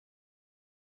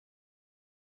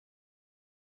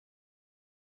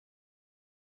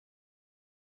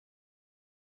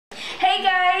Hey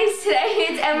guys, today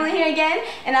it's Emily here again,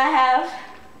 and I have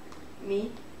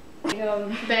me,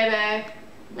 Baby.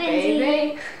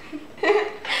 Baby.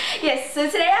 Yes, so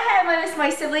today I have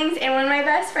my siblings and one of my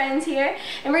best friends here,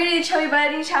 and we're going to do the Chubby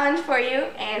Bunny Challenge for you.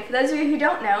 And for those of you who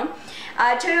don't know,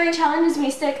 Chubby Bunny Challenge is when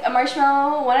you stick a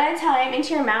marshmallow one at a time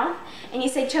into your mouth, and you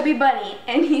say Chubby Bunny,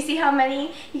 and you see how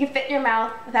many you can fit in your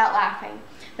mouth without laughing.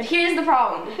 But here's the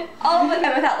problem. All of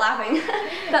them without laughing,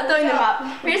 without throwing them up.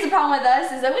 Here's the problem with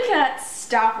us is that we cannot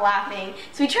stop laughing.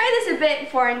 So we tried this a bit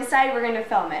before and decided we're going to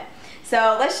film it.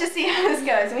 So let's just see how this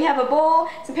goes. We have a bowl,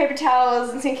 some paper towels,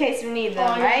 and in case we need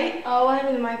them, right? Oh, what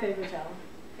happened to my paper towel?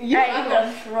 I'm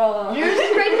going to throw them. Yours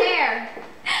is right there.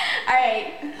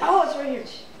 Alright. Oh, it's right here.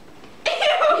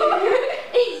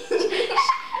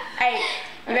 Alright,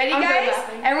 you ready guys?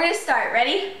 And we're going to start.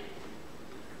 Ready?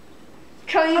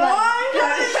 Chubby Bunny.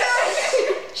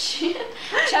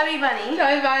 Chubby Bunny.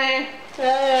 Chubby Bunny.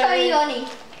 Chubby Bunny.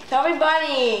 Chubby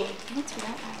Bunny. What's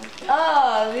that?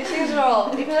 Oh, these things are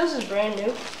all, even though this is brand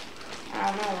new. I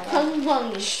don't know. Chubby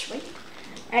Bunny. Wait.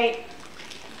 Alright.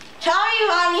 Chubby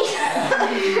Bunny.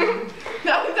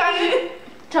 Chubby Bunny.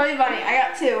 Chubby Bunny. I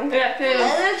got two. I got two.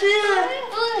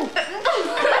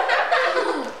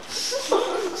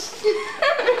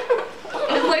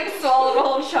 It's like swallowed a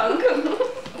whole chunk.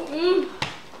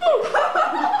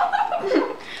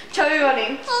 Chubby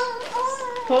Bunny.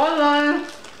 Hold on.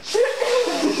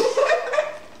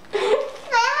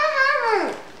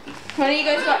 What do you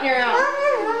guys got in your mouth?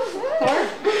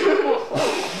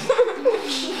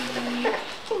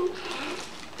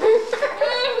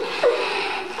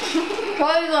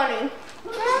 Chubby Bunny.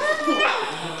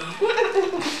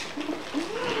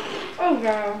 Oh,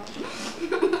 girl.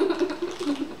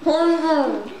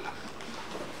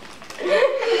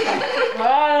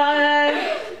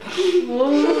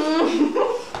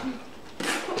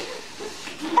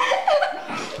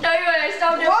 Chubby Bunny,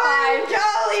 stop at 5.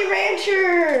 Jolly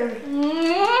Rancher.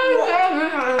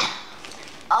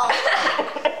 Oh.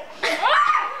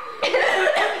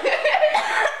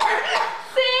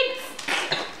 6.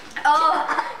 Oh.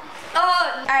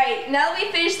 Alright, now that we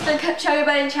finished the Chubby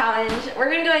Bunny Challenge, we're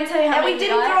going to go and tell you how many we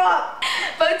didn't got. throw up.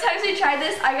 Both times we tried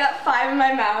this, I got 5 in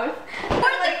my mouth.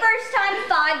 For the first time,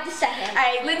 5 the second.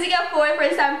 Alright, Lindsay got 4 the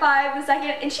first time, 5 the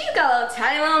second, and she's got a little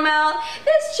tiny little mouth.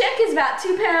 This chick is about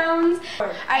 2 pounds.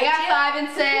 I got 5 and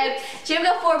 6. Jim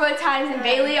got 4 both times, and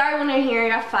Bailey, our winner here,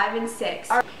 got 5 and 6.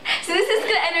 So this is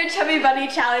going to end our Chubby Bunny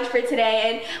Challenge for today,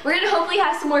 and we're going to hopefully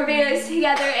have some more videos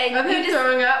together, and I'm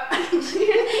throwing up.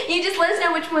 you just let us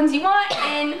know which ones you want,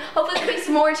 and hopefully there'll be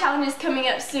some more challenges coming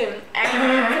up soon.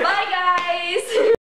 Bye guys!